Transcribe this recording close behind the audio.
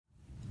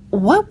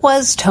What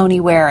was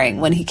Tony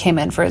wearing when he came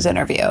in for his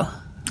interview?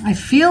 I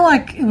feel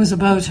like it was a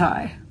bow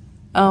tie.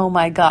 Oh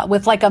my God.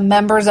 With like a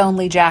members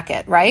only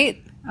jacket, right?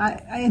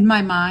 In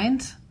my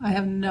mind, I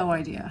have no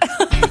idea.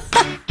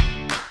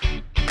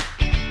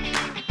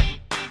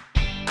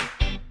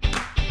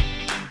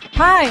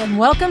 Hi, and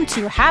welcome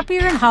to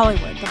Happier in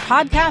Hollywood, the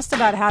podcast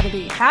about how to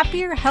be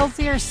happier,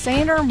 healthier,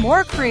 saner,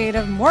 more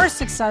creative, more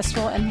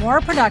successful, and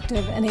more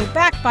productive in a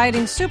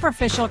backbiting,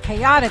 superficial,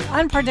 chaotic,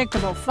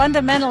 unpredictable,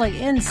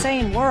 fundamentally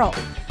insane world.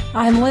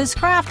 I'm Liz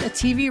Craft, a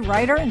TV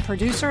writer and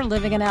producer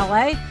living in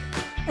LA,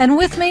 and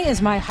with me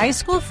is my high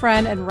school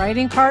friend and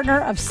writing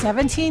partner of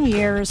 17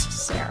 years,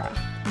 Sarah.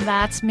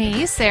 That's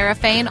me, Sarah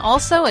Fain,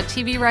 also a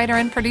TV writer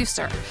and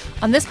producer.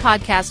 On this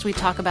podcast, we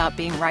talk about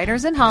being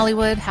writers in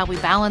Hollywood, how we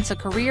balance a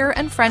career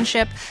and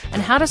friendship,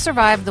 and how to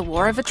survive the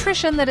war of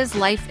attrition that is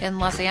life in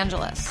Los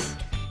Angeles.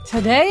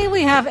 Today,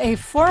 we have a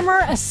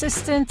former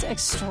assistant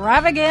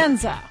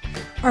extravaganza.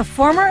 Our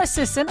former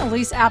assistant,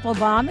 Elise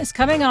Applebaum, is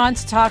coming on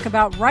to talk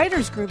about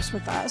writers' groups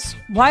with us,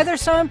 why they're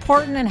so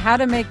important, and how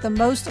to make the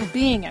most of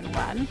being in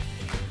one.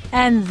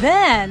 And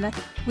then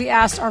we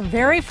asked our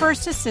very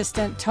first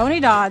assistant, Tony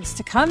Dodds,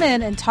 to come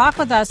in and talk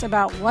with us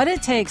about what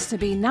it takes to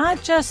be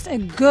not just a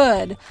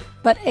good,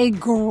 but a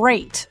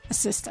great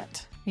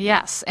assistant.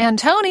 Yes, and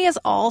Tony is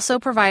also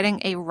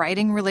providing a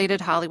writing-related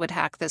Hollywood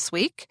hack this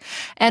week.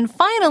 And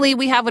finally,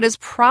 we have what is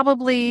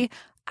probably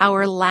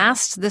our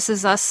last This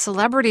Is Us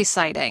celebrity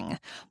sighting.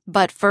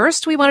 But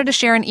first, we wanted to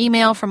share an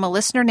email from a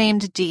listener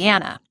named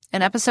Deanna.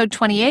 In episode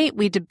 28,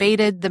 we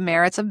debated the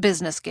merits of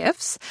business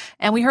gifts,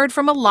 and we heard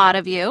from a lot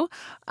of you.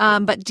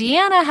 But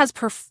Deanna has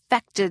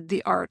perfected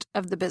the art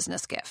of the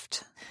business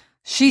gift.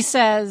 She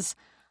says,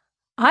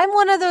 I'm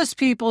one of those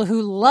people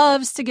who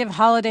loves to give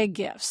holiday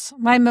gifts.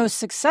 My most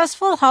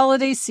successful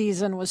holiday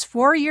season was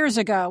 4 years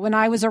ago when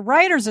I was a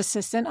writer's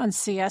assistant on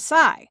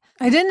CSI.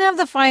 I didn't have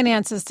the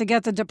finances to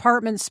get the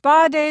department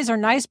spa days or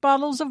nice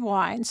bottles of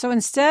wine, so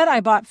instead I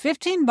bought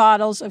 15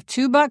 bottles of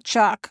 $2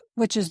 Chuck,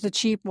 which is the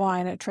cheap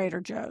wine at Trader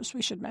Joe's,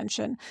 we should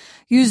mention,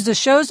 used the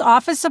show's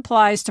office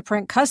supplies to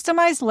print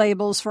customized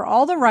labels for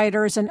all the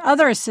writers and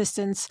other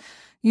assistants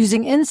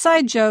using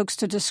inside jokes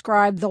to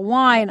describe the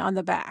wine on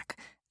the back.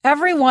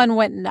 Everyone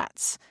went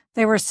nuts.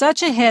 They were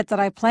such a hit that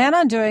I plan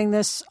on doing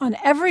this on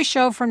every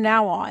show from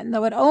now on,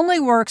 though it only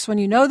works when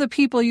you know the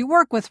people you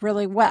work with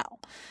really well.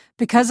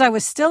 Because I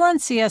was still on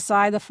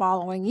CSI the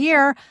following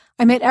year,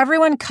 I made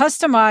everyone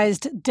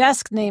customized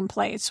desk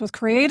nameplates with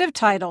creative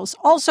titles,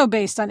 also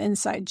based on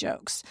inside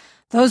jokes.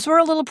 Those were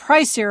a little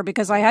pricier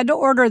because I had to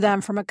order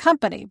them from a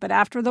company, but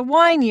after the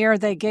wine year,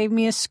 they gave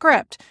me a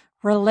script.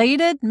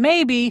 Related,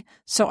 maybe,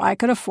 so I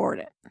could afford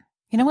it.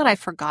 You know what I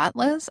forgot,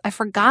 Liz? I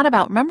forgot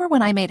about, remember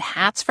when I made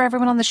hats for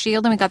everyone on the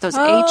Shield and we got those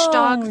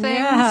H-Dog things?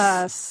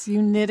 Yes,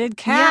 you knitted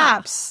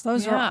caps. Yeah.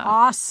 Those were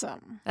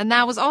awesome. And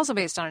that was also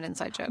based on an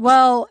inside joke.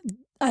 Well,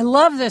 I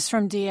love this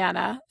from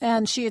Deanna,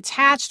 and she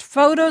attached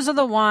photos of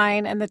the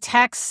wine and the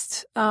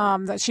text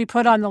that she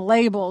put on the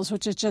labels,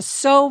 which is just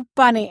so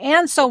funny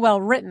and so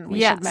well written, we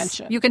should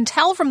mention. You can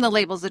tell from the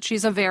labels that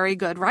she's a very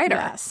good writer.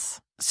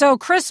 Yes. So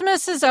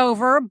Christmas is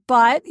over,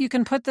 but you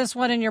can put this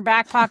one in your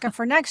back pocket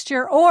for next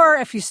year, or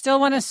if you still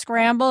want to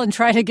scramble and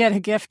try to get a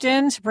gift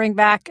in to bring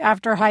back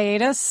after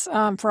hiatus,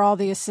 for all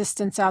the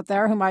assistants out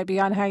there who might be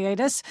on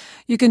hiatus,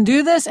 you can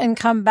do this and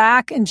come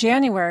back in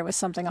January with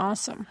something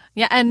awesome.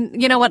 Yeah,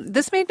 and you know what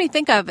this made me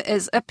think of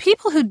is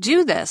people who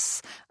do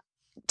this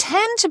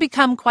tend to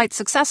become quite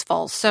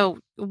successful. So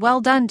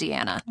well done,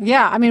 Deanna.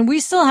 Yeah, I mean, we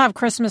still have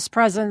Christmas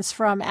presents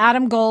from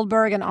Adam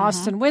Goldberg and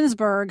Austin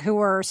Winsberg, who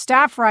were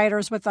staff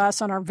writers with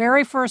us on our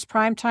very first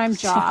primetime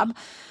job.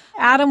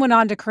 Adam went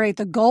on to create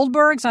The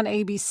Goldbergs on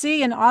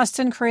ABC, and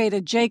Austin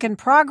created Jake in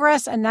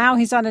Progress, and now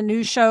he's on a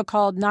new show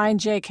called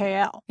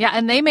 9JKL. Yeah,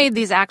 and they made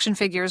these action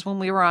figures when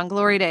we were on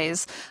Glory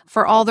Days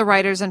for all the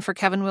writers and for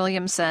Kevin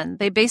Williamson.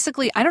 They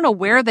basically, I don't know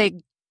where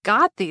they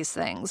got these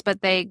things,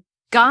 but they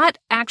got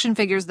action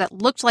figures that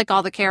looked like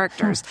all the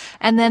characters,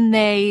 and then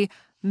they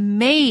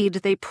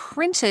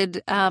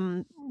printed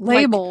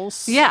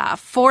labels.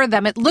 For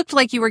them. It looked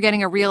like you were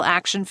getting a real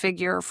action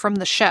figure from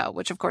the show,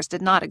 which of course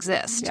did not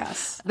exist.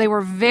 Yes. They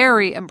were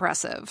very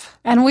impressive.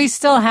 And we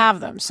still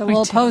have them, so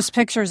we'll post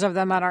pictures of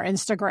them on our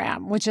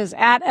Instagram, which is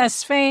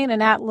 @SFain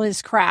and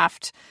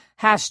 @LizCraft,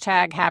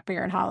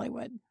 #Happier in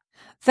Hollywood.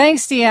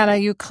 Thanks,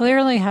 Deanna. You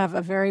clearly have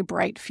a very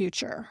bright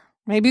future.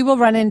 Maybe we'll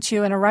run into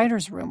you in a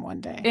writer's room one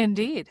day.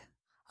 Indeed.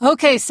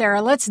 Okay,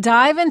 Sarah, let's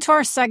dive into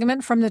our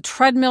segment from the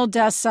treadmill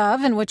desk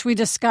of, in which we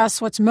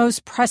discuss what's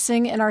most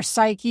pressing in our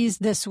psyches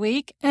this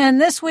week. And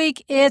this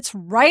week, it's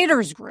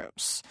writers'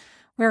 groups.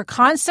 We're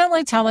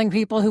constantly telling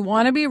people who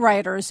want to be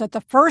writers that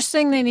the first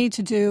thing they need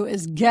to do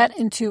is get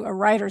into a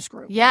writers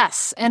group.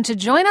 Yes, and to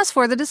join us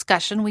for the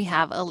discussion, we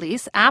have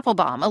Elise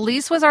Applebaum.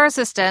 Elise was our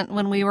assistant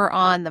when we were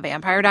on The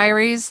Vampire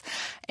Diaries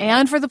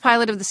and for the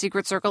pilot of The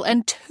Secret Circle,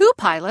 and 2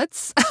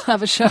 pilots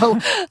of a show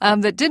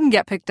that didn't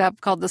get picked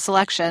up called The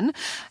Selection.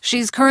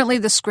 She's currently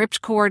the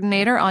script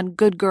coordinator on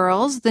Good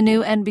Girls, the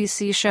new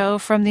NBC show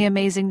from the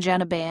amazing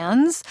Jenna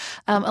Bans.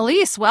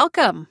 Elise,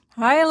 welcome.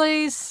 Hi,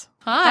 Elise.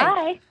 Hi.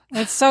 Hi.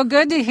 It's so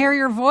good to hear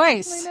your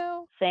voice. I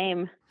know.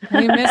 Same.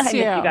 We miss I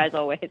you. miss you guys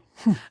always.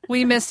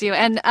 We miss you.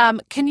 And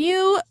can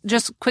you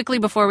just quickly,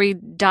 before we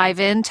dive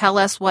in, tell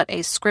us what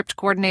a script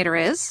coordinator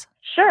is?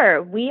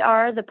 Sure. We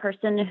are the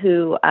person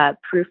who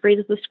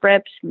proofreads the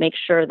script, makes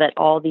sure that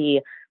all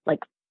the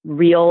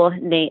real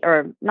name,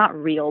 or not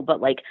real, but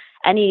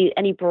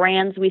any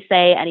brands we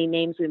say, any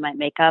names we might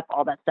make up,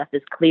 all that stuff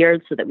is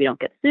cleared so that we don't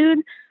get sued.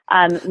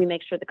 We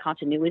make sure the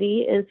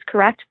continuity is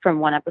correct from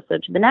one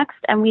episode to the next,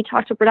 and we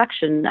talk to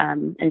production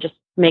and just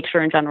make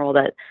sure in general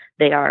that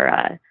they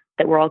are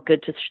that we're all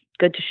good to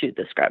shoot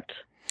the script.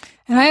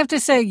 And I have to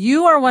say,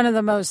 you are one of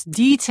the most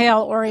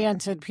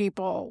detail-oriented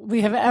people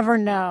we have ever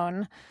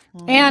known.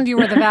 And you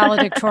were the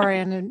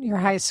valedictorian in your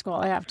high school.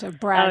 I have to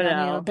brag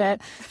on you a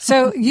bit.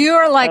 So you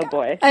are like,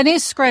 any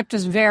script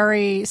is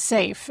very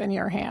safe in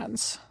your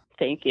hands.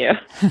 Thank you.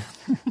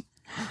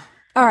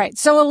 All right.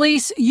 So,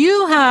 Elise,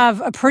 you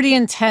have a pretty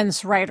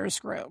intense writers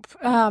group.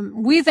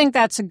 We think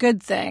that's a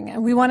good thing.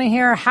 And we want to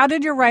hear, how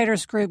did your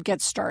writers group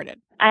get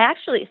started?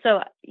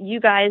 So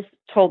you guys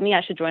told me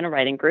I should join a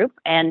writing group,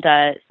 and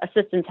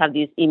assistants have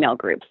these email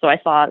groups. So I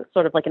saw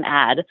sort of like an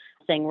ad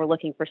saying we're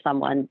looking for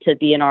someone to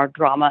be in our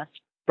drama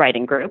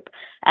writing group.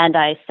 And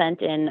I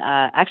sent in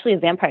actually a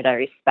Vampire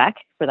Diaries spec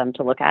for them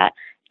to look at.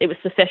 It was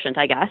sufficient,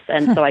 I guess.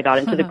 And so I got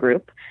into the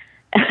group.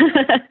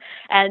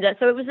 And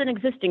so it was an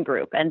existing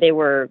group, and they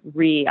were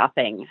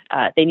re-upping.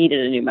 They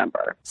needed a new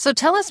member. So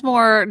tell us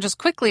more just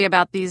quickly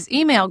about these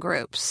email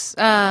groups.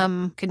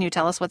 Can you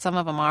tell us what some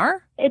of them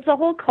are? It's a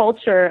whole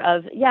culture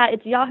of,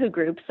 it's Yahoo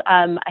groups.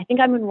 I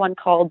think I'm in one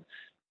called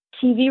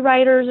TV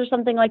Writers or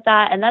something like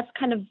that. And that's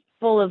kind of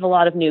full of a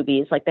lot of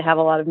newbies. They have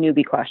a lot of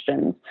newbie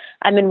questions.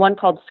 I'm in one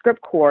called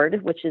Script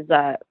Cord, which is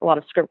a lot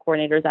of script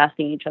coordinators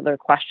asking each other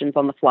questions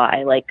on the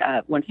fly,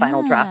 when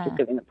Final Draft is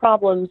doing the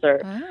problems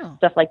or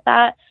stuff like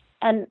that.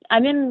 And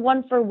I'm in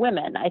one for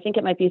women. I think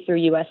it might be through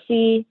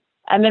USC.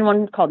 I'm in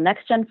one called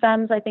Next Gen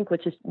Femmes, I think,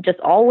 which is just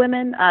all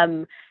women.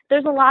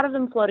 There's a lot of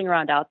them floating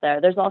around out there.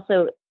 There's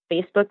also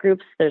Facebook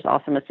groups. There's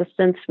Awesome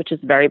Assistants, which is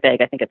very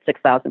big. I think it's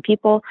 6,000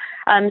 people.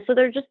 So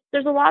there's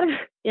a lot of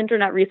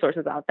internet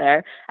resources out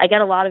there. I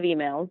get a lot of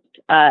emails.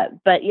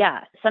 But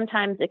yeah,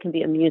 sometimes it can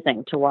be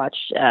amusing to watch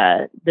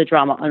the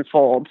drama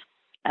unfold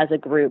as a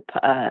group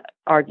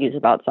argues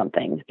about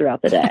something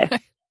throughout the day.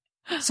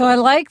 So I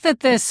like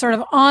that this sort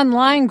of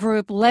online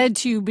group led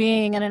to you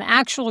being in an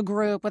actual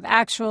group with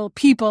actual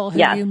people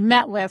who you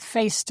met with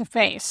face to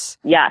face.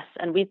 Yes.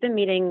 And we've been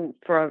meeting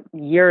for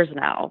years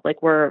now.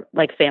 We're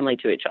like family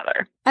to each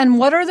other. And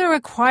what are the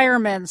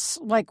requirements?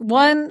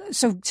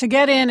 So to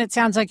get in, it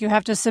sounds like you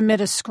have to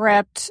submit a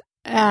script,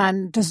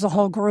 and does the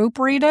whole group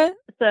read it?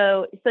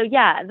 So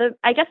yeah,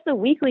 I guess do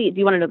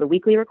you want to know the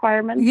weekly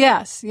requirements?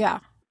 Yes. Yeah.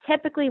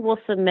 Typically we'll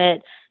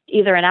submit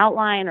either an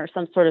outline or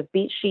some sort of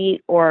beat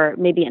sheet or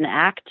maybe an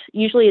act.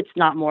 Usually it's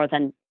not more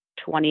than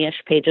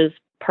 20-ish pages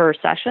per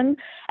session.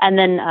 And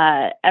then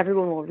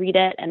everyone will read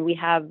it. And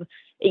it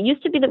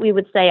used to be that we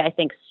would say, I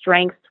think,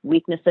 strengths,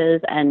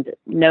 weaknesses, and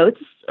notes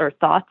or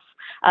thoughts.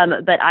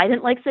 But I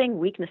didn't like saying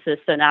weaknesses.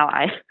 So now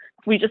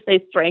we just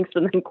say strengths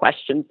and then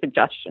questions,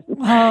 suggestions.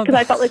 Because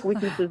I felt like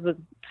weaknesses was,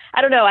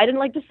 I don't know. I didn't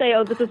like to say,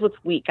 this is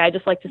what's weak. I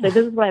just like to say,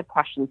 this is what I have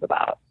questions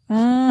about.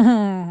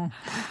 Mm-hmm.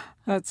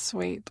 That's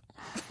sweet.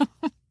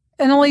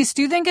 And Elise,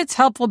 do you think it's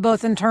helpful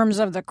both in terms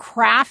of the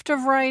craft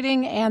of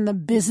writing and the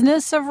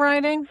business of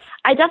writing?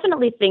 I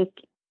definitely think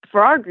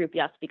for our group,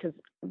 yes, because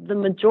the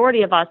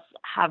majority of us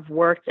have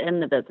worked in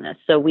the business.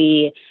 So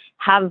we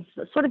have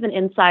sort of an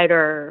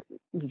insider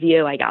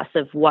view, I guess,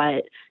 of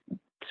what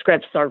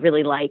scripts are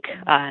really like.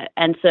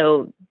 And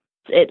so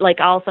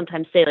I'll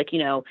sometimes say,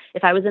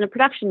 if I was in a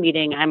production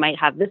meeting, I might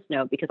have this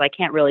note because I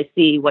can't really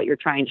see what you're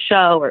trying to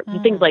show or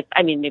things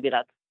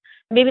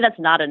maybe that's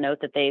not a note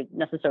that they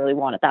necessarily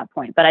want at that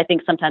point. But I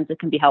think sometimes it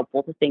can be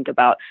helpful to think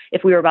about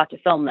if we were about to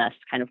film this,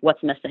 kind of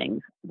what's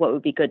missing, what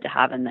would be good to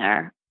have in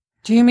there.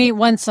 Do you meet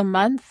once a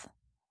month?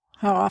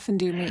 How often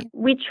do you meet?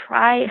 We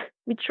try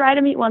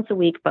to meet once a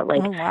week, but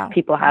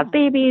people have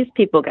babies,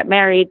 people get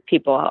married,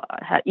 people,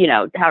 how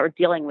are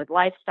dealing with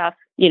life stuff.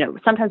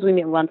 Sometimes we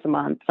meet once a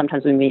month,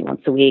 sometimes we meet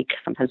once a week,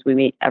 sometimes we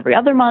meet every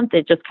other month.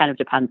 It just kind of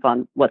depends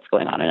on what's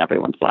going on in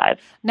everyone's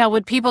lives. Now,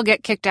 would people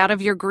get kicked out of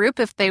your group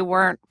if they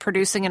weren't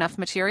producing enough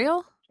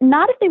material?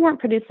 Not if they weren't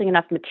producing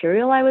enough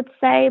material, I would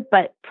say,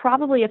 but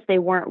probably if they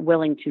weren't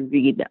willing to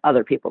read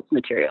other people's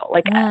material.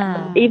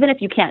 Even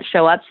if you can't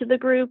show up to the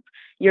group,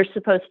 you're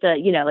supposed to,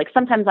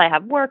 sometimes I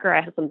have work or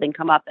I have something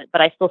come up, but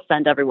I still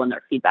send everyone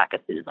their feedback as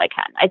soon as I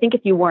can. I think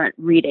if you weren't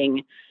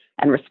reading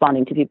and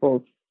responding to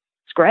people's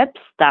scripts,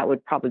 that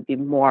would probably be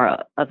more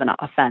of an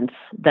offense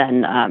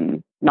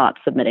than not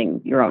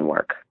submitting your own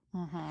work.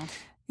 Mm-hmm.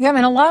 Yeah, I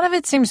mean, a lot of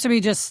it seems to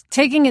be just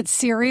taking it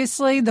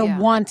seriously,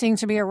 wanting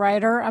to be a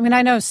writer. I mean,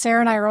 I know Sarah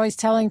and I are always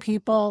telling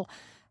people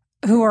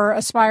who are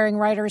aspiring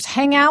writers,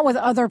 hang out with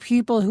other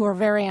people who are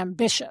very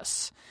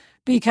ambitious.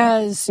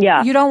 Because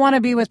you don't want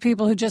to be with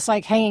people who just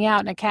like hanging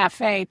out in a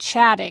cafe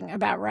chatting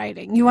about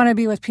writing. You want to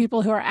be with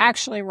people who are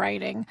actually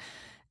writing.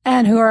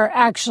 and who are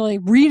actually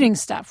reading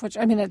stuff, which,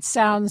 I mean, it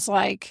sounds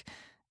like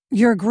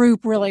your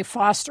group really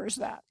fosters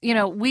that. You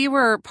know, we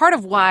were part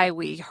of why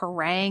we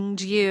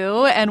harangued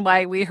you and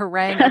why we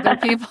harangued other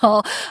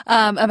people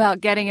about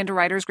getting into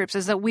writers groups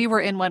is that we were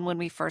in one when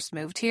we first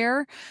moved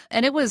here.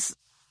 And it was,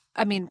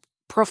 I mean,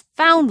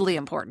 profoundly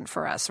important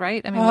for us,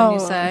 right? I mean, when you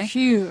say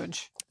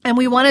huge. And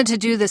we wanted to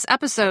do this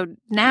episode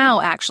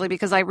now, actually,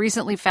 because I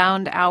recently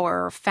found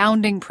our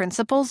founding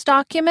principles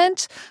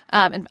document.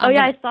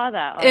 I saw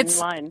that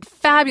online. It's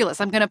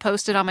fabulous. I'm going to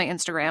post it on my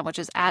Instagram, which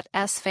is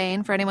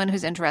 @sfain for anyone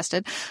who's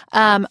interested.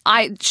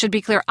 I should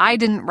be clear, I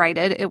didn't write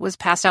it. It was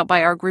passed out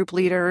by our group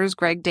leaders,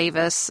 Greg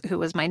Davis, who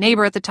was my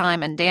neighbor at the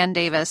time, and Dan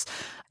Davis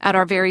at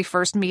our very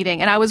first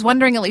meeting. And I was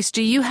wondering, Elise,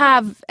 do you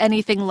have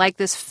anything like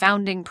this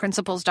founding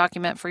principles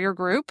document for your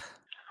group?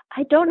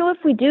 I don't know if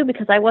we do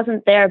because I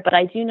wasn't there, but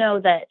I do know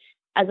that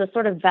as a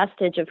sort of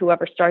vestige of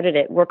whoever started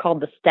it, we're called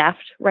the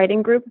staffed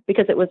writing group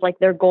because it was like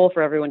their goal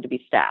for everyone to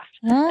be staffed.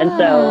 And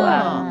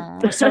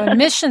so a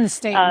mission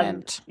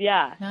statement.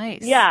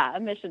 Nice. Yeah, a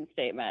mission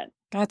statement.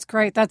 That's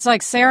great. That's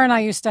like Sarah and I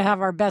used to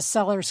have our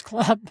bestsellers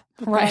club.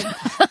 Right.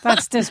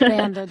 That's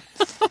disbanded.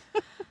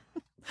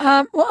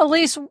 Well,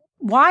 Elise,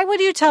 why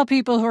would you tell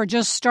people who are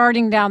just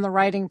starting down the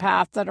writing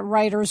path that a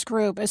writer's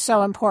group is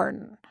so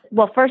important?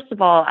 Well, first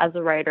of all, as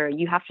a writer,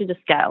 you have to just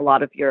get a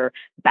lot of your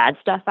bad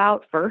stuff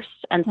out first.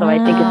 And so I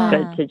think it's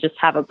good to just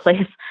have a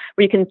place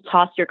where you can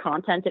toss your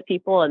content at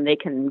people and they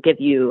can give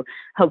you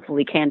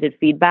hopefully candid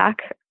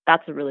feedback.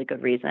 That's a really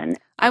good reason.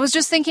 I was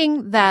just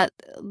thinking that,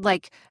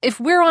 like, if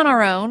we're on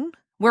our own,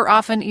 we're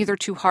often either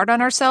too hard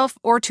on ourselves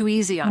or too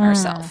easy on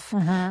ourselves.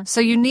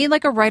 So you need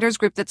like a writer's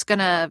group that's going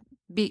to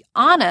be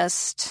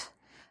honest,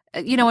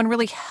 you know, and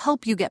really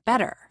help you get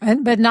better.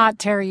 But not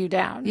tear you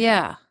down.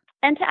 Yeah.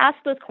 And to ask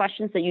those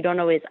questions that you don't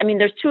always, I mean,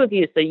 there's two of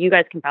you, so you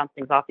guys can bounce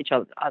things off each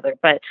other.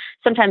 But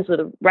sometimes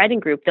with a writing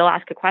group, they'll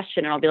ask a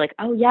question and I'll be like,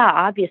 oh yeah,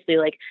 obviously,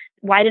 like,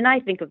 why didn't I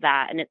think of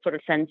that? And it sort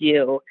of sends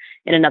you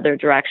in another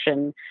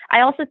direction.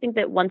 I also think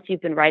that once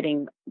you've been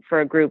writing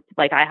for a group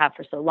like I have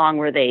for so long,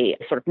 where they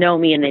sort of know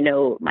me and they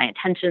know my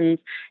intentions,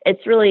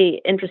 it's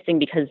really interesting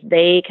because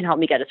they can help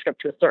me get a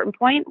script to a certain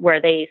point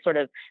where they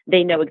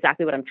know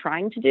exactly what I'm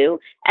trying to do.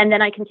 And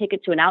then I can take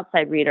it to an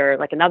outside reader,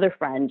 like another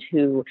friend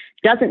who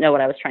doesn't know what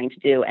I was trying to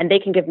do. And they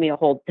can give me a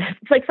whole,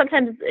 it's like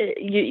sometimes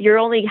you're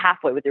only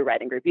halfway with your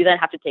writing group. You then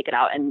have to take it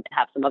out and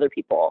have some other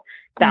people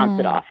bounce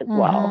it off as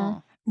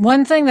well.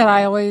 One thing that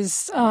I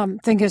always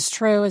think is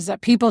true is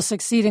that people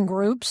succeed in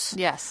groups.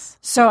 Yes.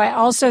 So I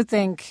also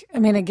think, I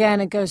mean,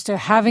 again, it goes to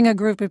having a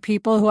group of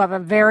people who have a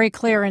very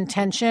clear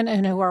intention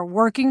and who are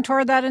working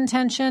toward that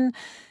intention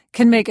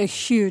can make a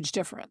huge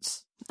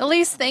difference.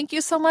 Elise, thank you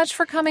so much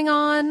for coming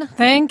on.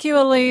 Thank you,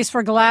 Elise.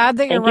 We're glad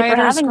that your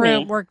writer's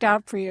group worked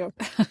out for you.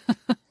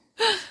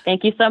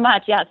 Thank you so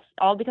much. Yes,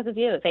 all because of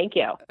you. Thank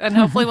you. And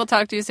hopefully we'll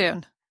talk to you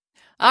soon.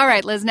 All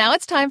right, Liz, now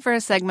it's time for a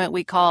segment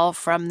we call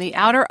From the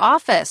Outer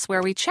Office,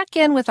 where we check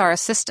in with our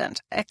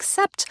assistant,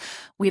 except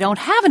we don't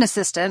have an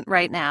assistant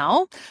right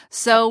now.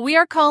 So we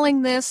are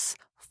calling this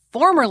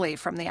Formerly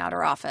From the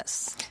Outer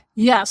Office.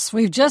 Yes,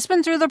 we've just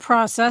been through the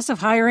process of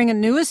hiring a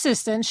new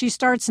assistant. She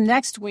starts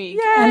next week.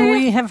 Yay! And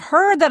we have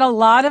heard that a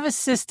lot of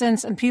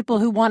assistants and people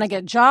who want to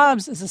get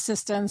jobs as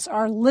assistants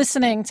are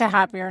listening to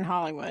Happier in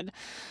Hollywood.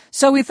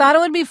 So we thought it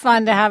would be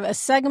fun to have a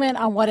segment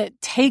on what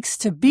it takes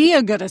to be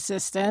a good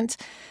assistant,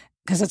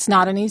 because it's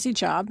not an easy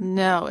job.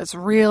 No, it's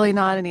really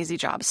not an easy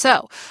job.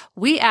 So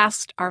we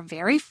asked our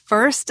very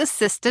first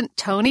assistant,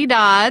 Tony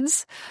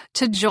Dodds,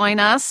 to join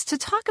us to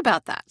talk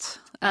about that.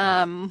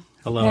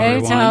 Hello, hey,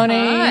 everyone. Tony.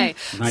 Hi.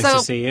 Nice to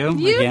see you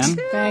again.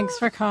 Too. Thanks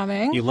for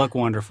coming. You look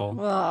wonderful.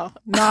 Well,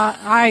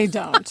 I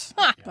don't.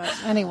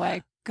 But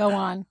anyway, go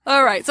on.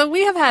 All right. So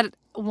we have had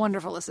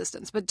wonderful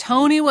assistants, but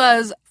Tony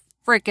was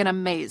freaking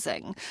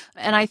amazing.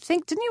 And I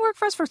think, didn't you work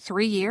for us for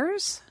 3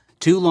 years?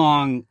 Too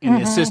long in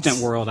the assistant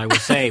world, I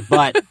would say,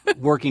 but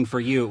working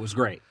for you, it was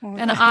great.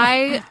 And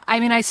I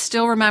mean, I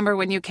still remember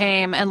when you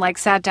came and like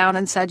sat down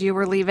and said you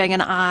were leaving,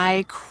 and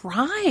I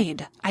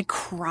cried.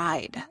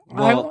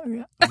 Well,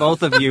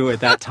 both of you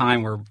at that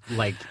time were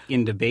like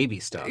into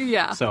baby stuff.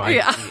 Yeah. So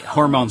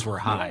hormones were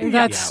high.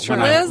 That's true.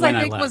 Liz,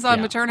 I think, was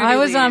on maternity leave. I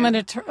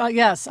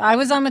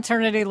was on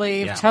maternity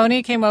leave. Yeah.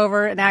 Tony came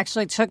over and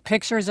actually took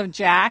pictures of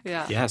Jack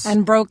Yes.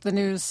 and broke the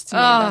news to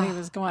me that he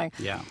was going.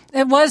 Yeah.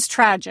 It was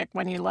tragic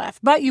when you left.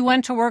 But you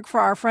went to work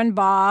for our friend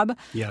Bob,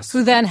 Yes.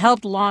 who then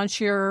helped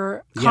launch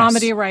your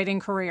comedy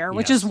writing career,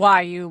 which is why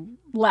you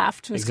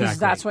left, because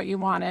that's what you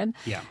wanted.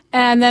 Yeah.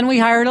 And then we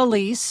hired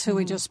Elise, who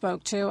we just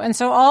spoke to. And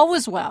so all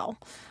was well.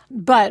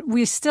 But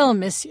we still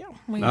miss you.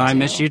 I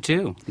miss you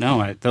too.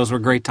 No, those were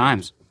great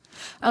times.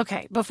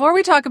 Okay, before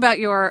we talk about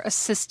your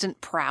assistant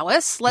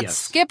prowess, let's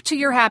skip to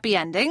your happy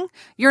ending.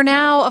 You're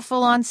now a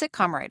full-on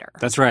sitcom writer.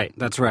 That's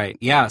right.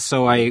 Yeah,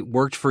 so I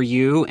worked for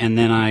you, and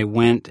then I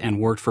went and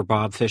worked for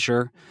Bob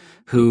Fisher,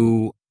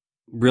 who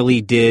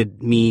really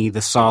did me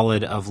the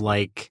solid of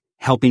like,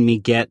 helping me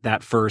get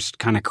that first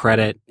kind of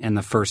credit and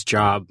the first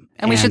job.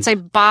 And we should say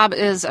Bob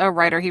is a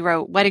writer. He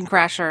wrote Wedding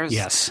Crashers.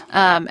 Yes.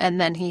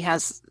 And then he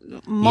has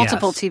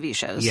multiple Yes. TV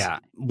shows. Yeah.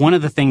 One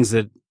of the things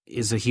that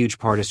is a huge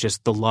part is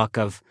just the luck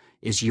of,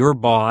 is your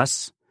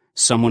boss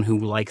someone who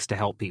likes to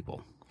help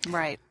people?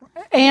 Right.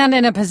 And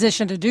in a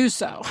position to do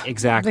so.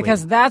 Exactly.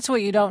 Because that's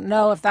what you don't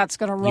know if that's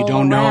going to roll You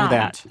don't know around.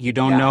 that. You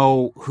don't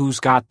know who's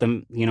got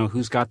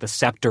the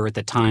scepter at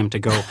the time to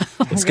go,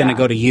 it's going to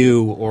go to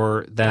you,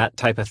 or that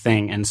type of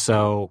thing. And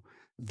so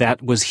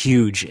that was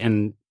huge.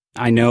 And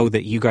I know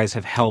that you guys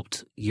have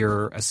helped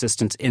your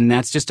assistants, and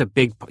that's just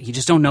you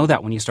just don't know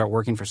that when you start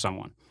working for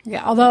someone.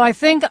 Yeah, although I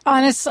think,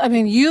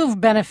 you've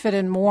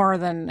benefited more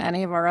than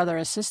any of our other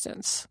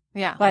assistants.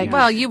 Yeah. Like,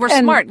 well, you were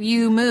smart.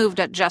 You moved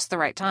at just the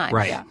right time.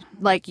 Right. Yeah.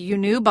 Like, you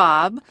knew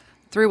Bob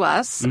through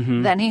us.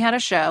 Mm-hmm. Then he had a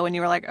show, and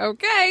you were like,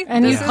 okay,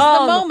 And this you is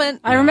called, the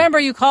moment. I remember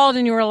you called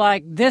and you were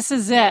like, this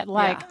is it.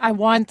 Like, Yeah. I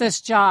want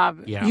this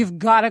job. Yeah. You've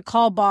got to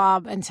call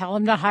Bob and tell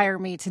him to hire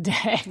me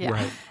today.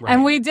 Right.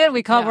 And we did.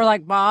 We called. Yeah. We're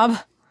like, Bob,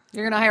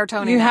 You're going to hire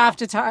Tony you now. have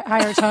to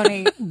hire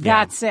Tony.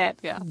 That's it.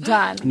 Yeah.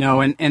 Done.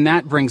 No, and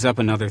that brings up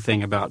another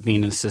thing about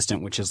being an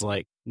assistant, which is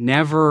like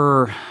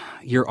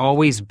you're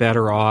always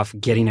better off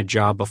getting a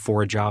job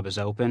before a job is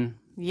open,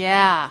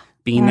 Yeah.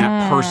 being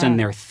that person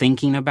they're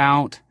thinking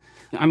about.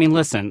 I mean,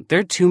 listen, there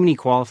are too many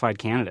qualified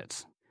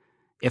candidates.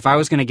 If I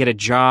was going to get a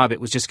job,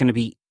 it was just going to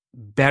be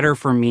better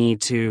for me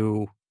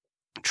to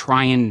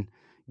try and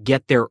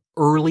get there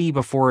early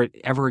before it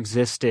ever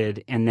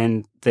existed. And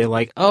then they're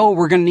like, oh,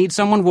 we're going to need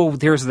someone. Well,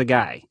 there's the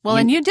guy. Well,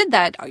 and you did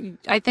that.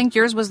 I think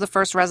yours was the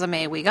first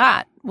resume we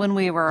got when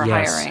we were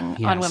Yes, hiring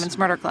yes. on Women's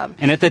Murder Club.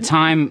 And at the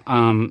time,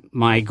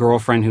 my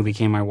girlfriend who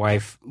became my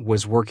wife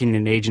was working in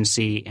an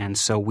agency. And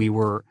so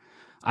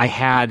I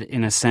had,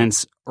 in a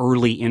sense,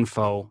 early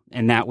info,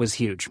 and that was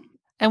huge.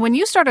 And when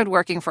you started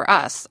working for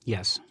us,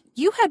 Yes,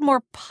 you had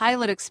more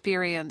pilot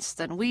experience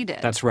than we did.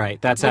 that's right.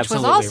 That's which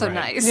absolutely was also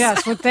right. nice.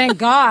 Yes, well, thank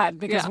God,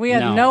 because Yeah. we had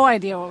No. no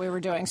idea what we were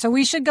doing. So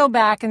we should go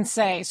back and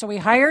say, so we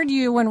hired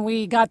you when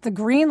we got the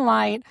green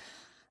light,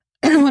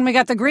 when we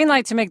got the green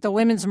light to make the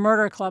Women's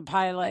Murder Club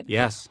pilot.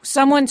 Yes.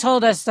 Someone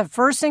told us the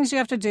first things you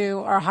have to do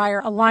are hire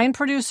a line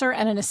producer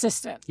and an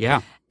assistant.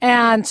 Yeah.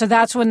 And so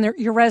that's when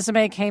your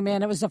resume came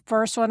in. It was the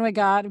first one we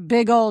got.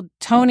 Big old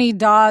Tony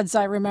Dodds,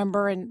 I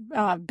remember, in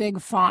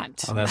big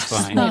font. Oh, that's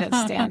fine. Made it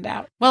stand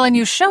out. Well, and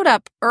you showed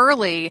up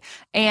early,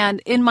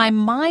 and in my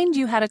mind,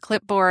 you had a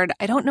clipboard.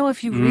 I don't know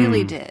if you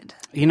really did.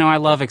 You know, I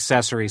love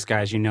accessories,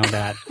 guys. You know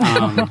that.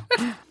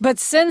 But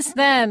since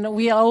then,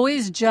 we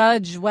always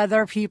judge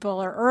whether people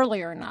are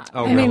early or not.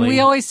 Oh, I mean, really? we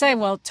always say,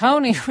 well,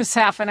 Tony was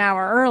half an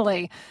hour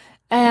early.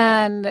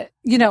 And,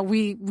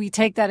 we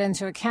take that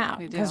into account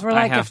because we're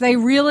like, if they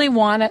really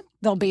want it,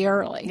 they'll be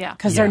early. Yeah.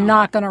 Because they're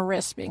not going to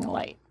risk being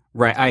late.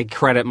 Right. I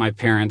credit my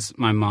parents.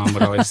 My mom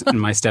would always,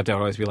 and my stepdad would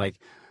always be like,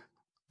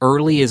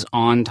 early is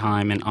on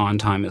time and on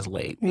time is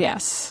late.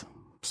 Yes.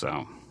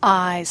 So.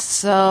 I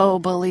so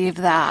believe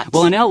that.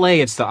 Well, in LA,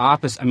 it's the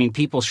opposite. I mean,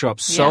 people show up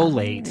so Yeah.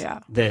 late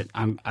that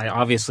I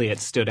obviously it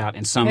stood out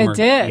in some. It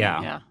did.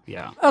 Yeah.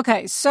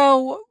 Okay.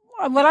 So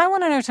what I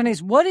want to know, Tony,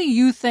 is what do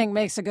you think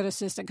makes a good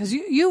assistant? Because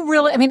you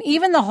really,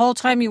 even the whole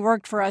time you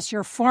worked for us,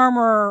 your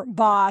former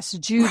boss,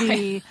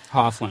 Judy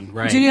Hoffman,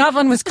 right? Judy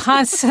Hoffman was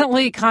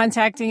constantly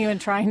contacting you and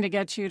trying to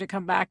get you to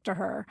come back to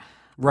her.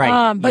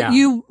 Right. But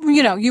you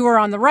were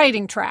on the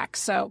writing track.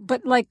 So,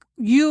 but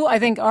I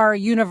think are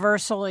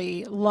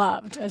universally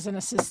loved as an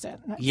assistant.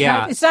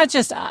 Yeah. It's not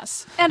just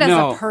us. and as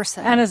No. a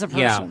person. And as a person.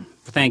 Yeah.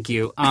 Thank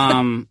you.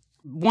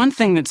 One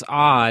thing that's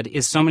odd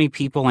is so many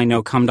people I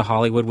know come to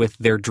Hollywood with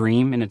their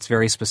dream, and it's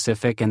very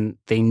specific, and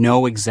they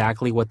know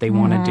exactly what they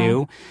want to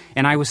do.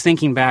 And I was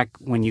thinking back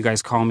when you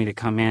guys called me to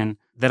come in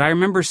that I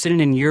remember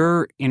sitting in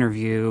your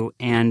interview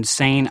and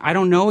saying, I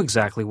don't know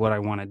exactly what I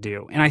want to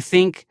do. And I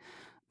think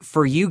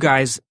for you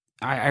guys,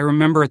 I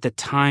remember at the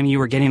time you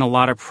were getting a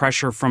lot of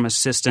pressure from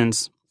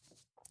assistants,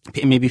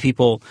 maybe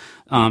people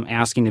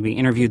asking to be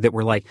interviewed that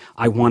were like,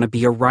 I want to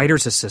be a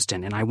writer's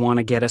assistant and I want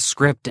to get a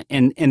script.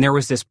 And there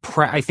was this,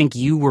 I think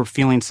you were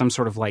feeling some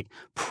sort of like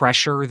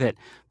pressure that,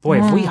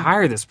 boy, if we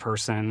hire this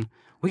person,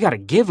 we got to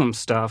give them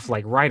stuff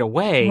like right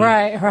away.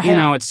 Right.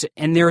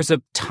 And there's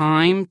a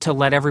time to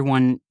let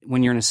everyone,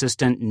 when you're an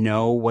assistant,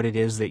 know what it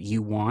is that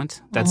you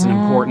want. That's an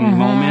important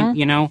moment,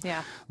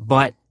 Yeah.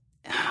 But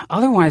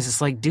otherwise,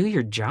 it's like, do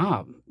your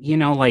job,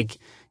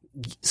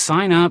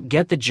 sign up,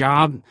 get the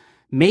job,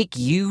 make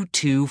you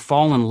two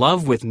fall in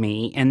love with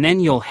me, and then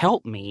you'll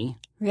help me.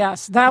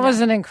 Yes, that was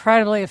an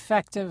incredibly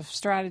effective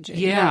strategy.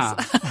 Yeah.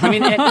 I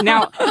mean,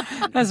 now,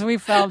 As we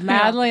fell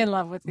madly in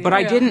love with you. but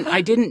I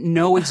didn't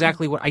know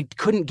exactly I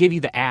couldn't give you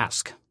the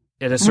ask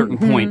at a certain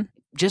point.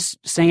 Just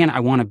saying, I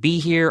want to be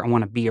here. I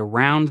want to be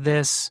around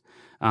this.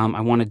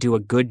 I want to do a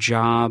good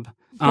job.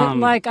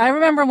 But I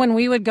remember when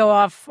we would go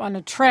off on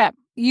a trip,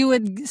 you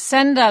would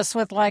send us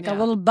with a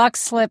little buck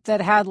slip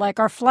that had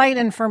our flight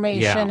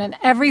information and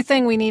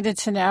everything we needed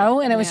to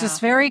know. And it was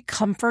just very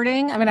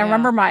comforting. I mean, I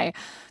remember my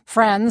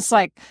friends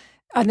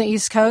on the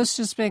East Coast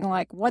just being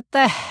like, what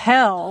the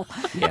hell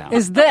Yeah.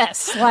 is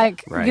this?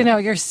 Like, Right.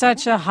 you're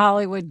such a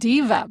Hollywood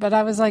diva. But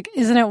I was like,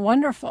 isn't it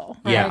wonderful?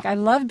 Yeah. Like, I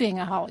love being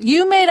a Hollywood.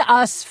 You made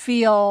us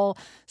feel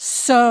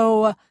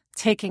so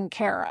taken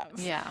care of.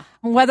 Yeah.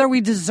 Whether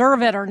we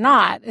deserve it or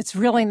not, it's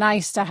really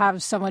nice to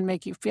have someone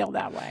make you feel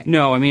that way.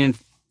 No, I mean,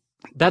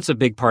 that's a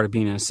big part of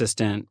being an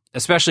assistant,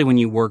 especially when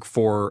you work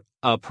for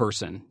a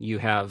person. You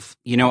have,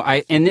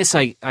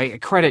 I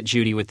credit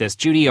Judy with this.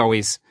 Judy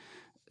always,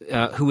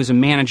 who was a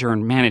manager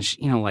and managed,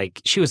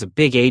 she was a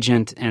big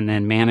agent and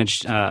then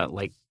managed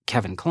like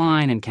Kevin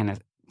Kline and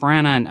Kenneth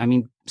Branagh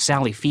and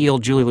Sally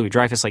Field, Julie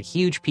Louis-Dreyfus, like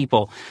huge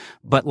people.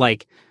 But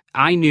like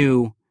I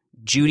knew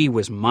Judy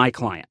was my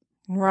client.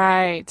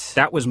 Right.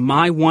 That was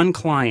my one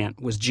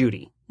client was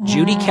Judy.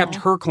 Judy kept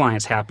her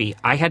clients happy.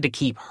 I had to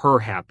keep her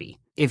happy.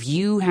 If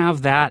you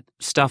have that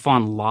stuff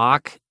on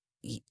lock,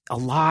 a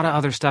lot of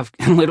other stuff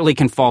literally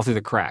can fall through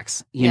the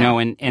cracks, you know,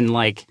 and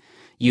like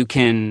you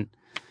can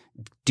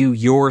do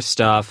your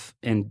stuff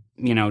and,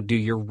 do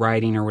your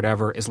writing or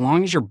whatever. As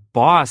long as your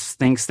boss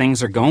thinks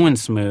things are going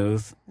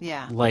smooth,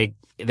 like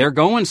they're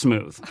going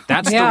smooth.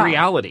 That's the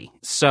reality.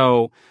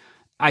 So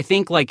I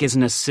think like as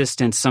an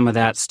assistant, some of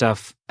that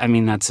stuff,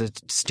 that's a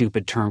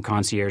stupid term,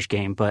 concierge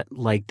game, but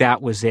like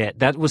that was it.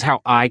 That was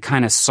how I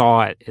kind of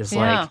saw it is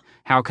like,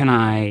 how can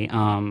I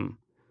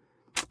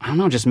don't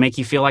know, just make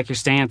you feel like you're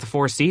staying at the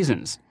Four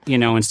Seasons,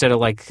 instead of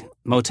like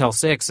Motel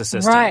 6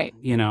 assistant, right.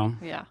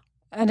 Yeah.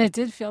 And it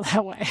did feel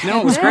that way.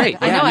 No, it was great.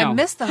 I know. Yeah, I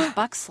missed those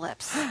buck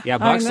slips. Yeah,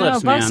 buck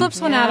slips, man. Buck slips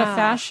went out of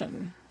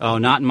fashion. Oh,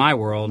 not in my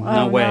world.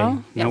 No way.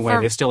 no? No way.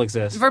 They still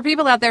exist. For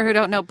people out there who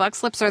don't know, buck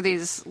slips are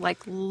these like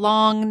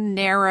long,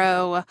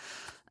 narrow,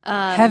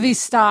 heavy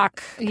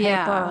stock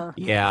paper.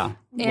 Yeah.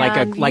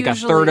 And like a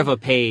usually- third of a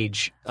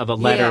page of a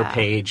letter Yeah.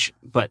 page,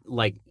 but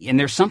like, and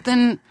there's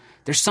something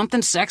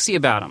sexy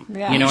about them.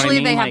 Yeah. You know Usually what I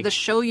mean? they have Like, the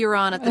show you're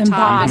on at the Embossed.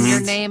 top and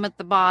your name at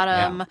the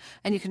bottom,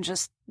 and you can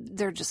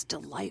they're just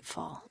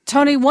delightful.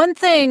 Tony, one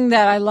thing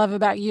that I love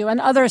about you and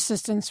other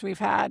assistants we've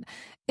had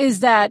is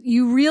that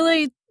you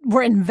really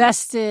were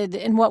invested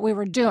in what we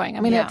were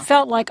doing. Yeah. It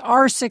felt like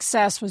our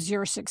success was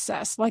your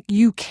success. Like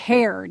you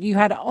cared, you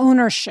had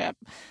ownership.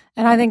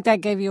 And I think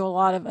that gave you a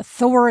lot of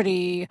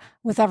authority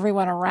with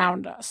everyone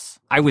around us.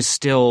 I was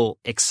still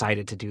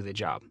excited to do the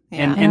job.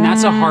 And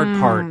that's a hard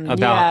part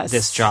about yes.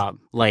 this job.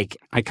 Like,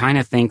 I kind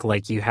of think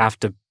like you have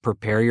to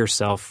prepare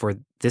yourself for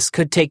this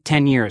could take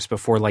 10 years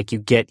before like you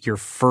get your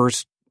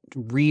first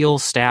real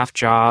staff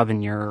job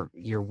and you're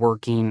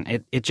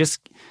working. It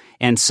just,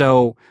 and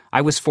so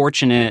I was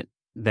fortunate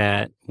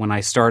that when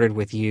I started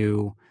with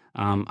you,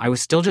 I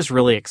was still just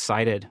really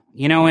excited,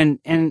 and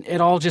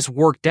it all just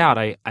worked out.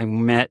 I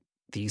met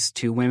these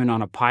two women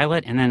on a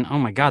pilot, and then, oh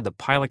my God, the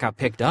pilot got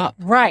picked up.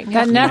 Right.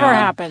 That never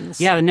happens.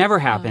 Yeah, that never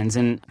happens.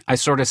 And I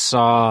sort of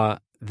saw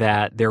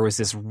that there was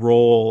this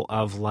role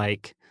of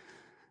like,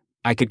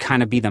 I could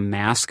kind of be the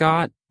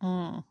mascot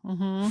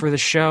for the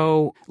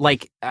show.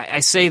 Like, I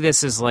say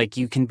this as like,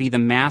 you can be the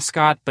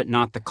mascot, but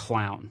not the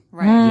clown.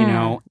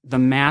 Right. The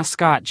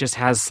mascot just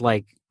has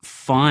like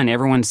fun.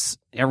 Everyone's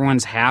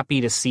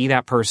happy to see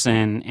that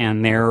person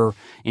and they're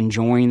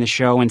enjoying the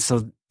show. And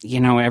so,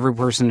 every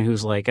person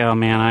who's like, oh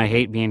man, I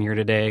hate being here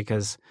today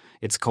because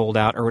it's cold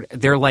out, or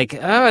they're like,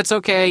 oh, it's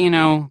okay,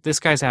 this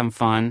guy's having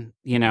fun,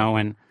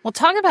 and Well,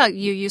 talk about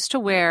you used to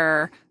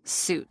wear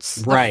suits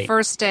the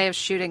first day of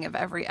shooting of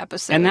every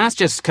episode. and that's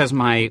just because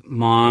my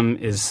mom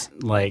is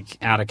like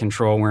out of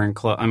control wearing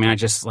clothes. I'm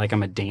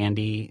a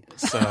dandy,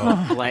 so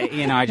like,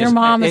 I just Your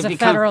mom is it a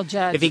federal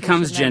judge. It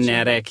becomes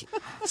genetic,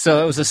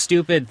 so it was a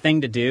stupid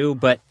thing to do,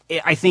 but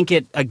I think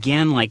it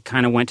again like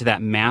kind of went to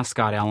that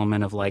mascot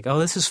element of like, oh,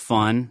 this is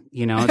fun,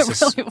 It's it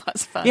just, really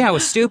was fun. yeah, it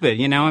was stupid,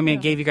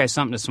 it gave you guys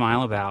something to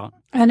smile about.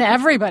 And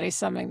everybody's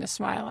something to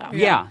smile at.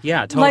 Yeah,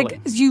 totally. Like,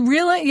 you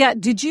really,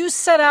 did you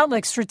set out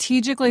like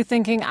strategically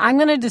thinking, I'm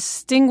going to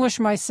distinguish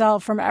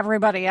myself from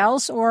everybody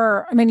else?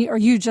 Or, are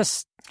you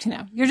just,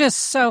 you're just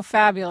so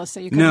fabulous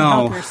that you couldn't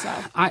help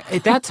yourself?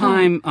 At that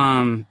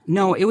time,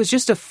 no, it was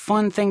just a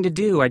fun thing to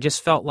do. I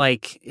just felt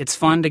like it's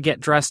fun to get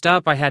dressed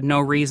up. I had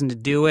no reason to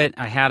do it.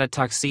 I had a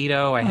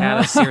tuxedo. I had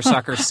a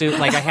seersucker suit.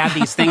 Like, I had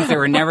these things that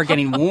were never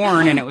getting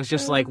worn, and it was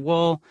just like,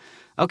 well,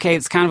 okay,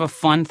 it's kind of a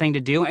fun thing to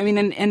do.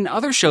 And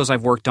other shows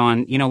I've worked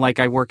on, like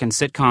I work in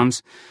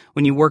sitcoms.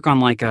 When you work on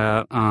like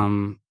a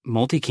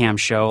multicam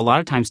show, a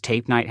lot of times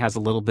tape night has a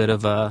little bit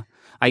of a.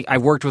 I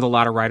worked with a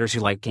lot of writers who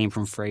like came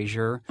from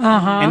Frasier,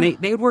 and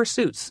they would wear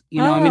suits.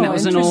 That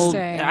was an old.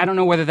 I don't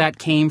know whether that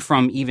came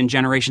from even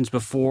generations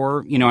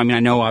before. I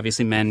know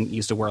obviously men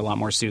used to wear a lot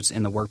more suits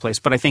in the workplace,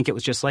 but I think it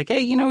was just like, hey,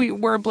 you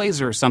wear a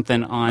blazer or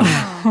something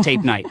on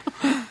tape night.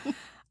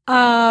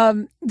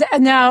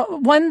 Now,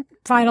 one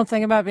final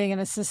thing about being an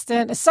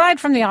assistant, aside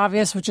from the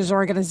obvious, which is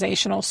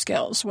organizational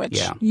skills,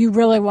 which you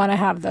really want to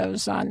have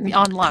those on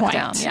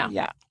lockdown. point.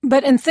 Yeah.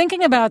 But in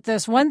thinking about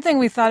this, one thing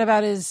we thought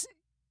about is,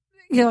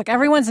 look,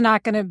 everyone's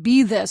not going to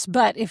be this,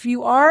 but if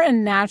you are a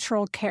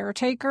natural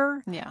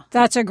caretaker,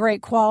 that's a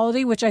great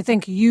quality, which I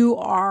think you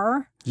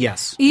are.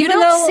 Yes. Even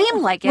you don't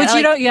seem like it. Which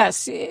you don't,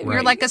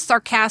 You're like a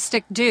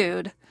sarcastic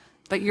dude,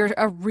 but you're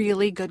a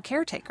really good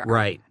caretaker.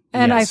 Right.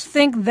 And I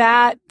think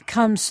that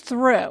comes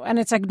through. And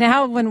it's like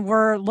now when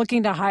we're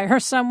looking to hire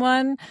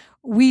someone,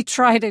 we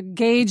try to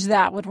gauge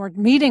that when we're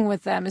meeting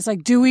with them. It's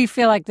like, do we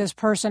feel like this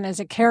person is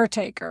a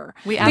caretaker?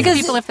 We ask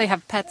people if they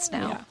have pets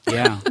now.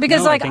 Yeah.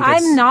 Because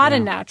I'm not a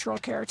natural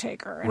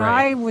caretaker. And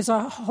I was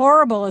a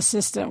horrible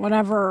assistant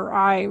whenever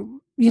I,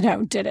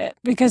 did it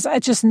because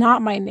it's just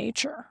not my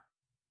nature,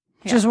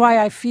 which is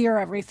why I fear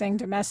everything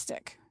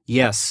domestic.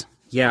 Yes.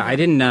 Yeah. I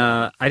didn't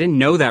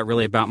know that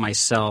really about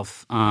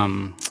myself.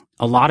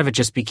 A lot of it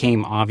just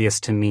became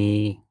obvious to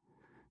me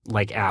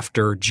like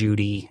after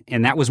Judy,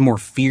 and that was more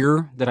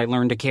fear that I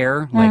learned to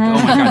care. Like,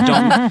 oh my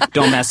God,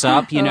 don't mess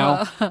up,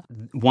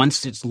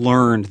 Once it's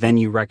learned, then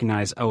you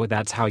recognize, oh,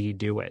 that's how you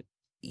do it.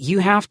 You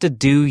have to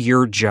do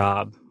your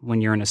job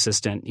when you're an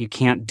assistant. You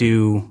can't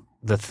do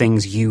the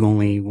things you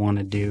only want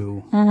to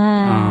do.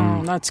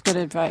 That's good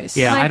advice.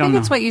 Yeah, I think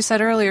it's what you said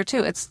earlier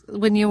too. It's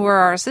when you were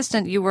our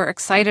assistant, you were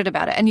excited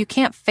about it, and you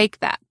can't fake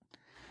that.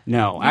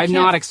 No, I'm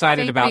not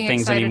excited about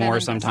things anymore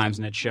sometimes,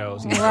 and it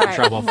shows. You get in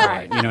trouble for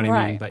it. You know what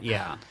I mean? But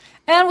yeah.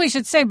 And we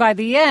should say by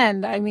the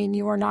end, I mean,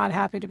 you were not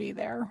happy to be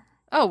there.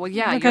 Oh, well,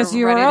 yeah. Because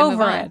you were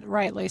over it,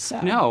 rightly so.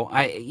 No,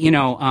 I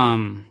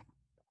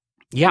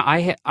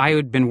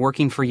had been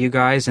working for you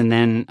guys, and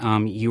then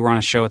you were on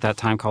a show at that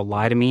time called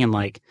Lie to Me, and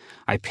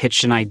I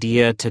pitched an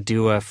idea to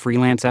do a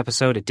freelance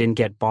episode. It didn't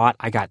get bought.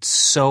 I got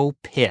so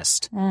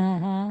pissed.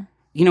 Mm-hmm.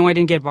 You know why I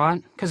didn't get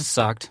bought? Because it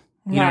sucked.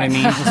 You know what I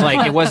mean? It was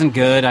like, it wasn't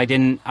good. I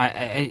didn't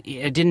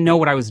know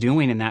what I was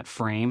doing in that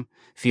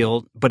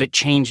field, but it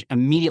changed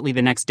immediately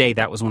the next day.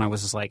 That was when I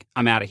was just like,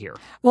 I'm out of here.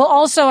 Well,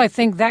 also, I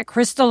think that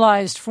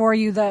crystallized for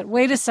you that,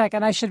 wait a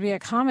second, I should be a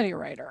comedy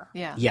writer.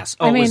 Yeah. Yes.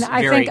 I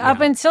think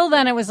up until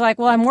then, it was like,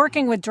 well, I'm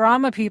working with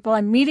drama people.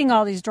 I'm meeting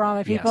all these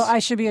drama people. Yes. I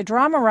should be a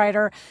drama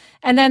writer.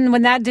 And then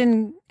when that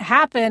didn't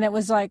happen, it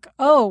was like,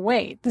 oh,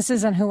 wait, this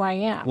isn't who I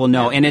am. Well,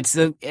 no. And it's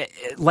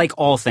like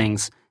all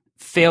things,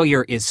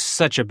 failure is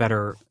such a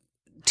better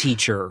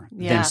teacher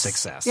than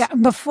success. Yeah.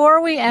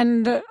 Before we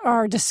end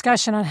our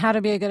discussion on how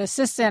to be a good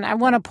assistant, I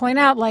want to point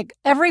out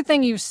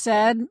everything you've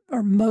said,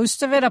 or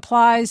most of it,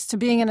 applies to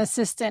being an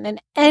assistant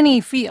in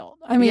any field.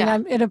 I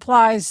mean, it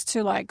applies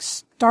to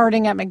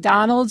starting at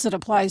McDonald's. It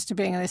applies to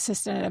being an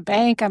assistant at a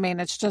bank. I mean,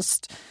 it's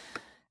just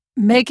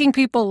making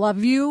people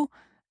love you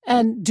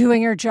and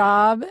doing your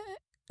job,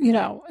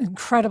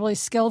 incredibly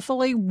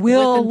skillfully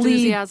will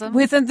lead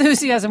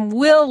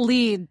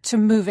to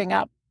moving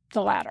up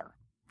the ladder.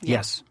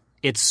 Yes.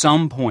 At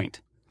some point.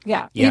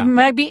 Yeah. It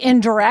might be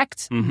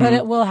indirect, but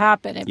it will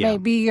happen. It may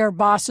be your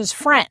boss's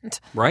friend.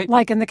 Right.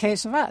 Like in the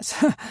case of us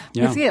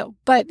with you.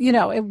 But,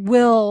 it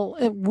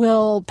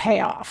will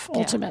pay off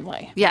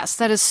ultimately. Yes,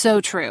 that is so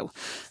true.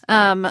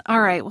 All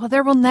right. Well,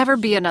 there will never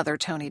be another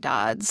Tony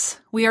Dodds.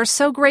 We are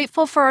so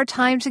grateful for our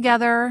time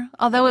together,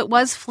 although it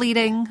was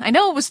fleeting. I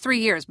know it was 3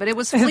 years, but it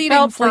was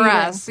fleeting for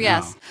us.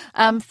 Yes.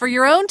 No. For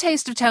your own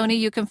taste of Tony,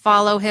 you can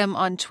follow him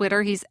on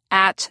Twitter. He's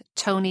at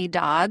Tony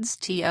Dodds,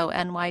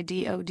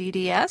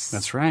 TonyDodds.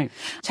 That's right.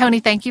 Tony,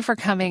 thank you for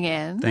coming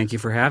in. Thank you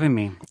for having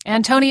me.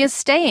 And Tony is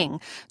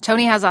staying.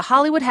 Tony has a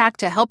Hollywood hack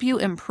to help you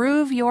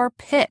improve your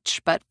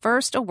pitch. But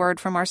first, a word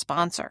from our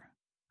sponsor.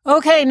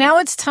 Okay, now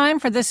it's time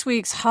for this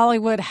week's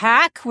Hollywood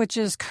hack, which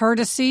is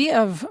courtesy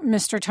of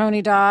Mr.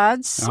 Tony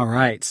Dodds. All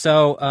right.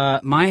 So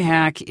my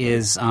hack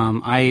is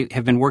I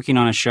have been working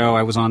on a show.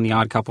 I was on The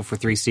Odd Couple for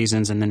 3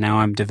 seasons, and then now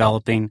I'm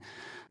developing.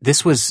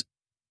 This was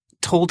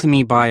told to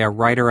me by a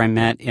writer I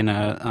met in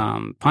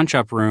a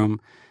punch-up room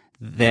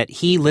that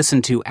he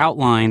listened to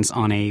outlines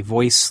on a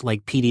voice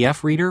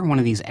PDF reader, one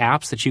of these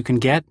apps that you can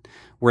get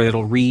where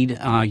it'll read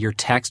your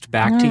text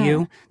back to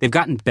you. They've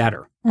gotten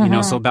better.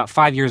 So about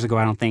 5 years ago,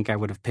 I don't think I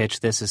would have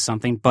pitched this as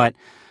something, but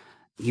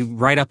you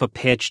write up a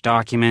pitch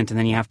document and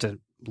then you have to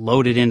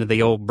load it into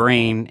the old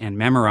brain and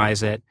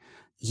memorize it.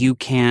 You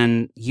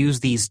can use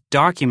these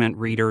document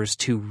readers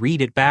to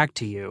read it back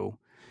to you.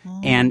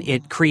 And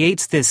it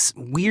creates this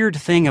weird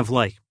thing of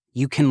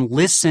you can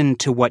listen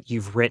to what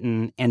you've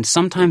written, and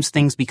sometimes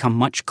things become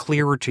much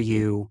clearer to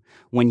you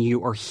when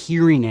you are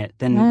hearing it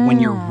than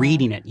when you're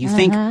reading it. You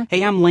think,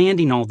 hey, I'm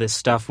landing all this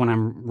stuff when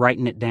I'm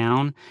writing it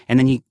down, and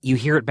then you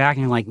hear it back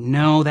and you're like,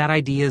 no, that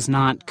idea is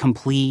not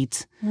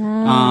complete.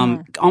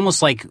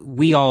 Almost like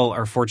we all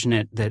are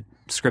fortunate that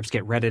scripts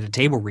get read at a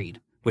table read,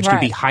 which can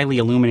be highly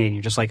illuminating.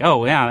 You're just like,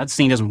 oh, yeah, that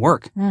scene doesn't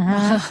work.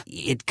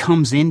 It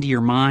comes into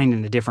your mind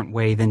in a different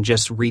way than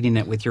just reading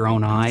it with your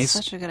own eyes.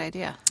 That's such a good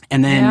idea.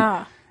 And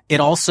then it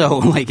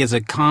also, as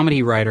a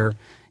comedy writer,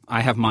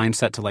 I have mine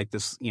set to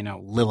this,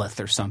 Lilith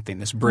or something,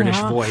 this British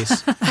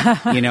voice,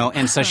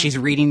 and so she's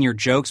reading your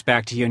jokes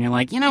back to you and you're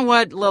like, you know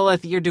what,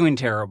 Lilith, you're doing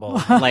terrible.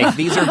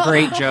 These are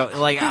great jokes.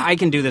 I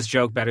can do this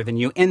joke better than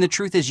you. And the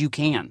truth is you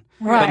can.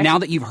 Right. But now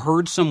that you've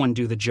heard someone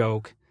do the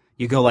joke,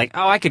 you go like,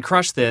 oh, I could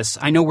crush this.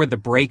 I know where the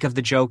break of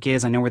the joke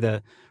is. I know where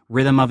the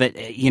rhythm of it,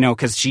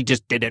 because she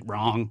just did it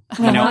wrong,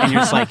 and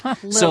you're just like,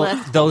 so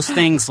those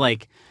things,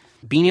 like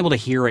being able to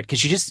hear it,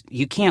 because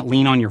you can't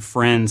lean on your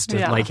friends to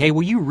like, hey,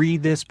 will you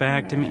read this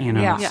back to me?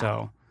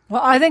 So.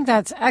 Well, I think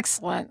that's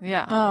excellent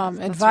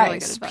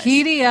advice. Really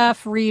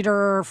PDF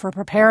reader for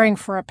preparing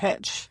for a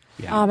pitch.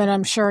 Yeah. And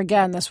I'm sure,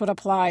 again, this would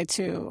apply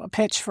to a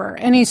pitch for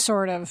any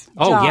sort of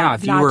job,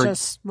 if you were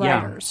just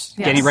writers.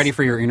 Yes. Getting ready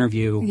for your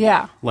interview.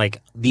 Yeah.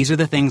 Like, these are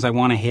the things I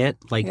want to hit.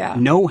 Like,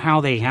 know how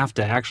they have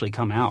to actually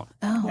come out.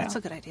 Oh, that's a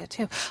good idea,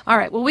 too. All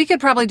right. Well, we could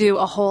probably do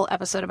a whole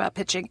episode about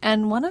pitching,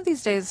 and one of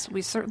these days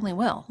we certainly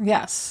will.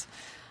 Yes.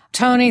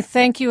 Tony,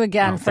 thank you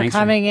again for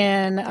coming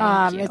in.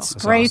 It's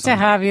great to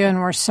have you,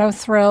 and we're so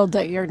thrilled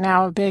that you're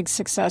now a big,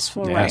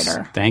 successful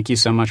writer. Thank you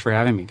so much for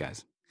having me,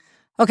 guys.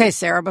 Okay,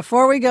 Sarah,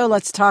 before we go,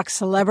 let's talk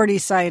celebrity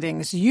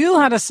sightings. You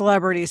had a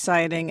celebrity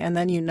sighting, and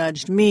then you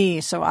nudged me,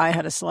 so I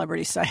had a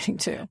celebrity sighting,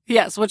 too.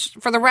 Yes, which,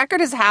 for the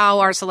record, is how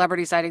our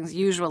celebrity sightings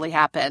usually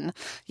happen.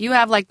 You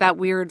have, like, that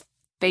weird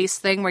face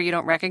thing where you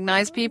don't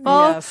recognize people.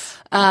 Yes.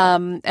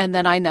 And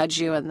then I nudge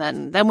you, and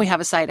then we have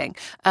a sighting.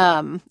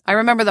 I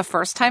remember the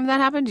first time that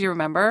happened. Do you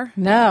remember?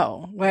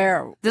 No.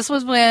 Where? This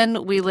was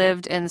when we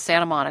lived in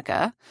Santa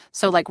Monica.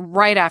 So, like,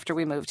 right after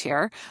we moved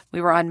here.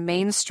 We were on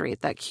Main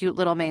Street, that cute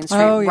little Main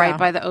Street right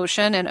by the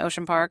ocean in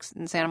Ocean Parks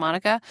in Santa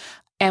Monica.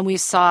 And we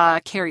saw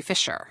Carrie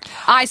Fisher.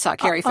 I saw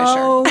Carrie Fisher.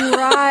 Oh,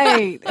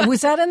 right.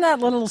 Was that in that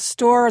little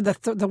store,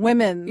 the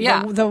women?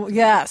 Yeah.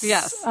 Yes.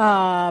 Yes. The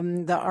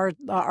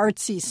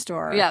artsy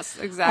store. Yes,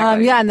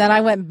 exactly. And then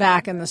I went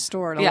back in the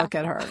store to look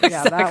at her. Exactly.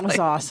 Yeah, that was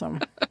awesome.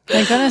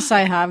 Thank goodness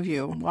I have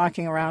you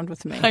walking around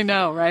with me. I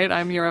know, right?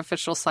 I'm your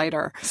official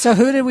sighter. So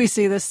who did we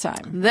see this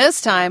time? This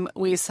time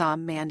we saw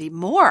Mandy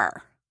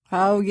Moore.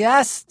 Oh,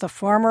 yes. The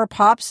former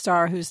pop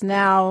star who's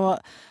now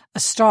a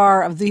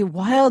star of the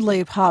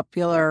wildly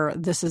popular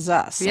This Is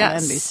Us on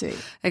NBC.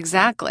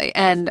 Exactly.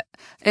 And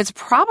it's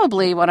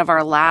probably one of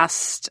our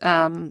last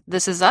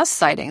This Is Us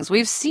sightings.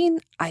 We've seen,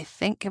 have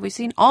we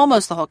seen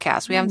almost the whole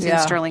cast? We haven't seen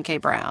Sterling K.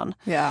 Brown.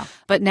 Yeah.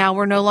 But now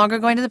we're no longer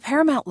going to the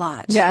Paramount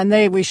lot. Yeah,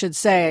 and we should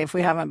say, if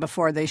we haven't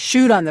before, they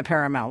shoot on the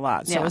Paramount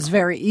lot. So it was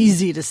very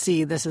easy to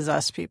see This Is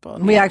Us people.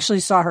 And we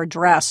actually saw her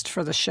dressed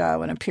for the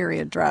show in a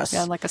period dress.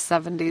 Yeah, like a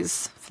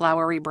 70s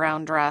flowery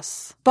brown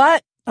dress.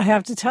 But I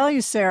have to tell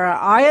you, Sarah,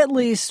 I at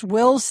least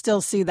will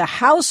still see the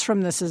house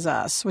from This Is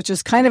Us, which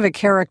is kind of a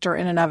character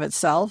in and of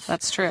itself.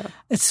 That's true.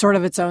 It's sort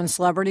of its own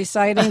celebrity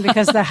sighting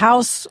because the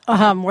house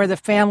where the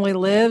family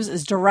lives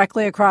is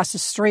directly across the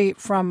street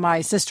from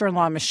my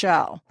sister-in-law,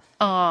 Michelle.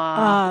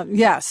 Aww.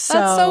 Yes.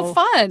 That's so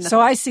fun. So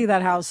I see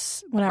that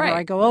house whenever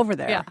I go over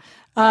there. Yeah.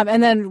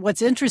 And then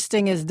what's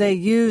interesting is they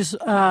use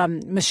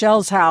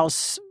Michelle's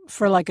house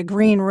for like a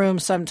green room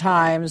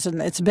sometimes,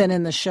 and it's been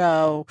in the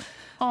show.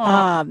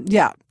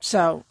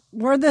 So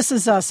This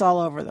Is Us all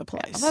over the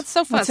place. Well, that's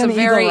so fun. It's a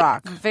very, Eagle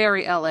Rock.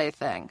 very LA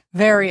thing.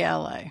 Very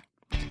LA.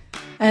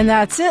 And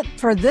that's it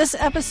for this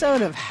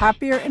episode of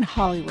Happier in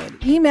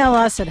Hollywood. Email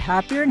us at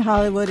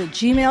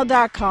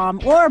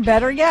happierin.hollywood@gmail.com, or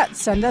better yet,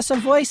 send us a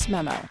voice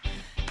memo.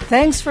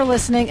 Thanks for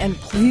listening, and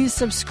please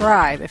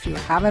subscribe if you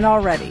haven't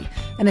already.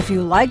 And if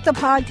you like the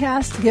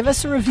podcast, give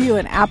us a review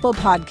in Apple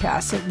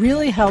Podcasts. It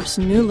really helps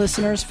new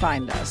listeners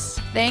find us.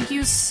 Thank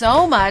you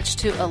so much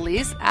to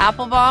Elise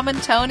Applebaum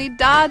and Tony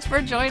Dodds for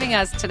joining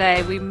us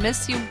today. We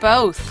miss you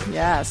both.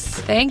 Yes.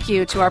 Thank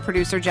you to our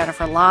producer,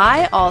 Jennifer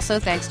Lai. Also,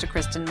 thanks to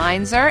Kristen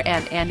Meinzer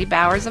and Andy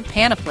Bowers of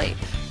Panoply.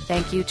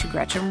 Thank you to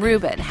Gretchen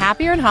Rubin.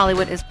 Happier in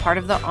Hollywood is part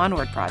of the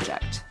Onward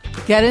Project.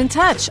 Get in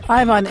touch.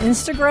 I'm on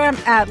Instagram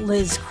at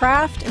Liz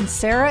Craft, and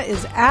Sarah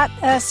is at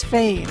S.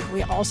 Fain.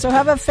 We also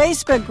have a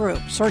Facebook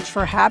group. Search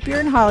for Happier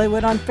in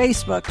Hollywood on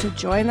Facebook to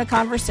join the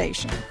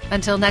conversation.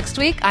 Until next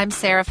week, I'm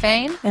Sarah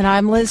Fain. And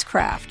I'm Liz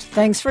Craft.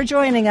 Thanks for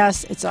joining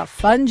us. It's a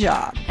fun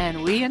job.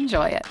 And we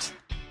enjoy it.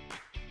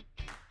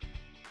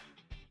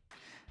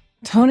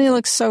 Tony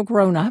looks so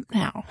grown up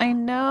now. I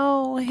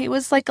know. He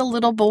was like a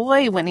little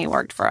boy when he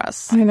worked for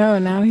us. I know.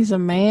 Now he's a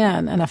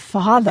man and a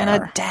father. And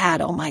a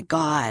dad. Oh, my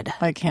God.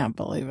 I can't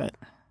believe it.